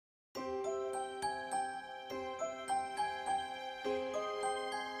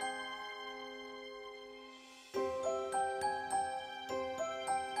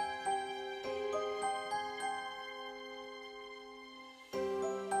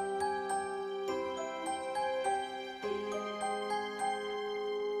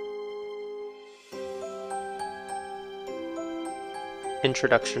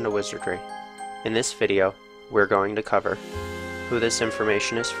Introduction to Wizardry. In this video, we're going to cover who this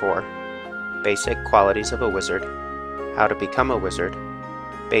information is for, basic qualities of a wizard, how to become a wizard,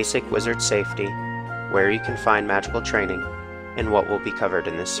 basic wizard safety, where you can find magical training, and what will be covered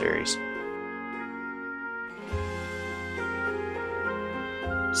in this series.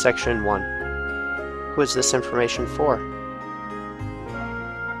 Section 1. Who is this information for?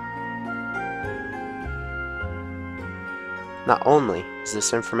 Not only is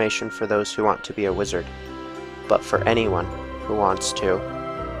this information for those who want to be a wizard, but for anyone who wants to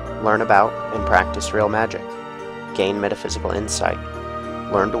learn about and practice real magic, gain metaphysical insight,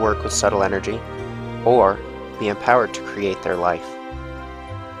 learn to work with subtle energy, or be empowered to create their life.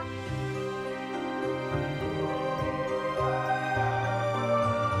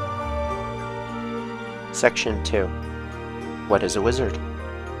 Section 2. What is a wizard?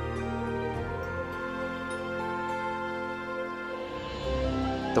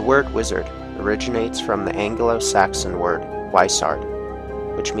 The word wizard originates from the Anglo-Saxon word wisard,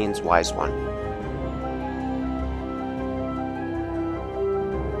 which means wise one.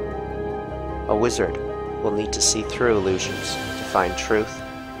 A wizard will need to see through illusions to find truth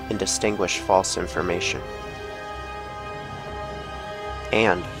and distinguish false information.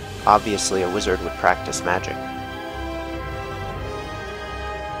 And, obviously, a wizard would practice magic.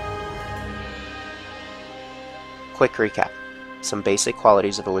 Quick recap. Some basic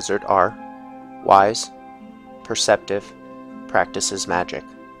qualities of a wizard are wise, perceptive, practices magic.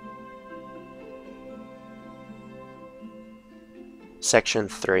 Section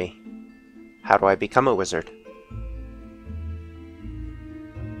 3. How do I become a wizard?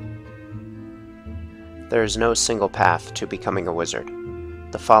 There is no single path to becoming a wizard.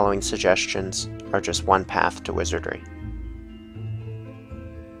 The following suggestions are just one path to wizardry.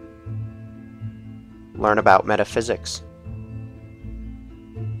 Learn about metaphysics.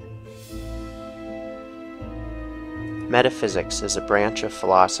 Metaphysics is a branch of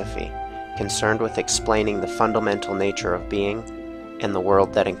philosophy concerned with explaining the fundamental nature of being and the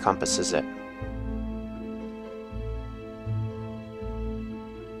world that encompasses it.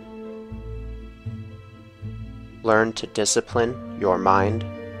 Learn to discipline your mind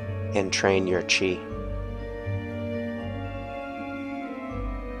and train your chi.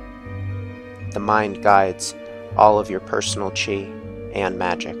 The mind guides all of your personal chi and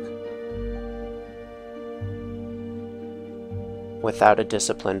magic. Without a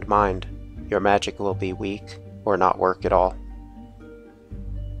disciplined mind, your magic will be weak or not work at all.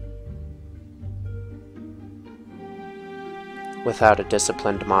 Without a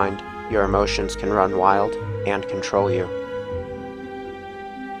disciplined mind, your emotions can run wild and control you.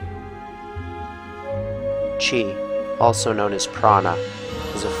 Chi, also known as prana,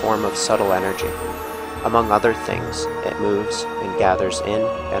 is a form of subtle energy. Among other things, it moves and gathers in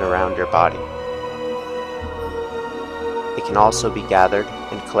and around your body. It can also be gathered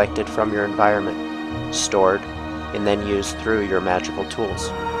and collected from your environment, stored, and then used through your magical tools.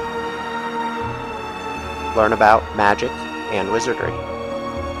 Learn about magic and wizardry.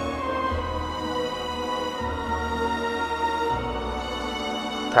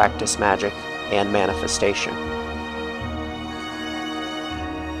 Practice magic and manifestation.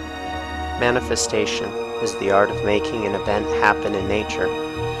 Manifestation is the art of making an event happen in nature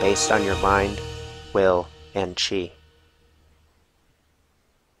based on your mind, will, and chi.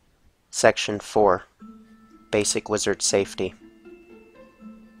 Section 4. Basic Wizard Safety.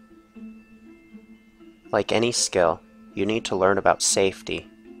 Like any skill, you need to learn about safety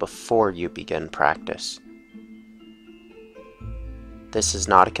before you begin practice. This is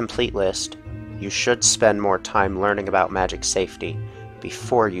not a complete list. You should spend more time learning about magic safety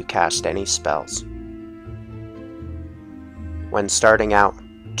before you cast any spells. When starting out,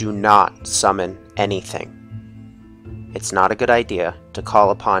 do not summon anything. It's not a good idea to call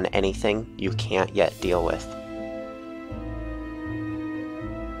upon anything you can't yet deal with.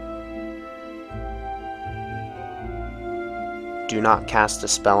 Do not cast a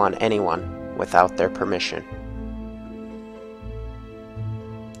spell on anyone without their permission.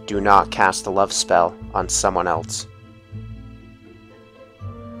 Do not cast a love spell on someone else.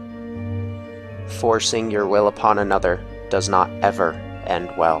 Forcing your will upon another does not ever end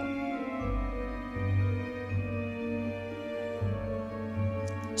well.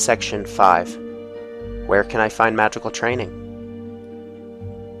 Section 5. Where can I find magical training?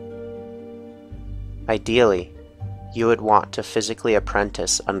 Ideally, you would want to physically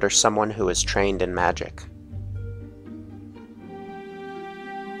apprentice under someone who is trained in magic.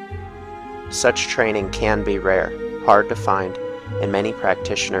 Such training can be rare, hard to find, and many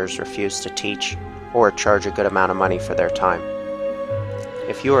practitioners refuse to teach or charge a good amount of money for their time.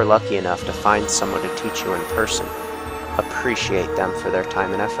 If you are lucky enough to find someone to teach you in person, appreciate them for their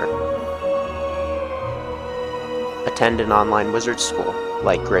time and effort. Attend an online wizard school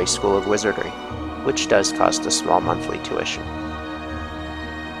like Grey School of Wizardry, which does cost a small monthly tuition.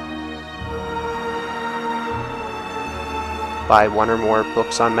 Buy one or more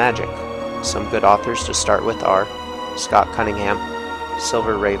books on magic. Some good authors to start with are Scott Cunningham,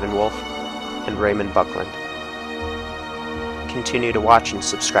 Silver Ravenwolf, and Raymond Buckland. Continue to watch and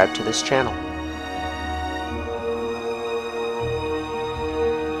subscribe to this channel.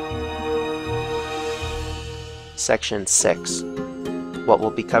 Section 6. What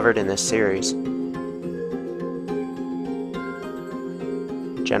will be covered in this series?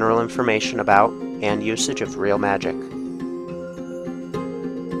 General information about and usage of real magic.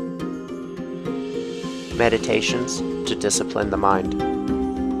 Meditations to discipline the mind.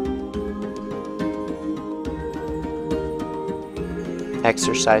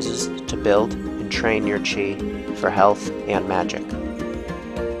 Exercises to build and train your chi for health and magic.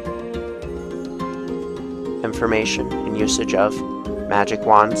 Information and usage of magic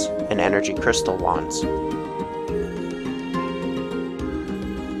wands and energy crystal wands.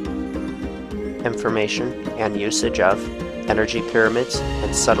 Information and usage of energy pyramids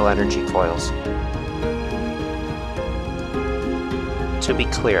and subtle energy coils. To be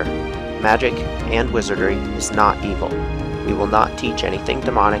clear, magic and wizardry is not evil. We will not teach anything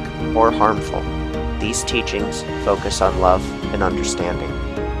demonic or harmful. These teachings focus on love and understanding.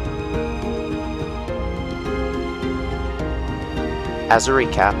 As a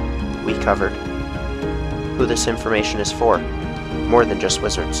recap, we covered who this information is for, more than just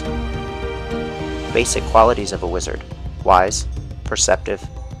wizards. Basic qualities of a wizard: wise, perceptive,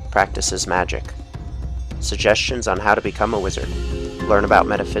 practices magic. Suggestions on how to become a wizard: learn about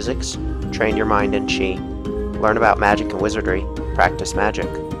metaphysics, train your mind in chi, learn about magic and wizardry, practice magic.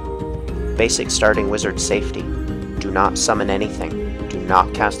 Basic starting wizard safety: do not summon anything, do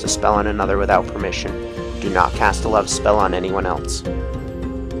not cast a spell on another without permission, do not cast a love spell on anyone else.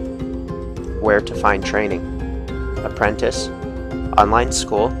 Where to find training: apprentice, online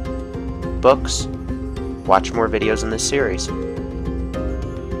school, books. Watch more videos in this series.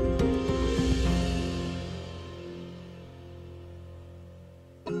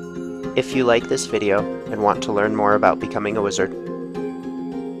 If you like this video and want to learn more about becoming a wizard,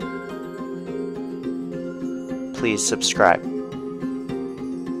 please subscribe.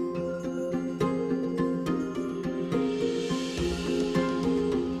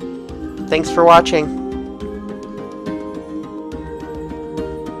 Thanks for watching.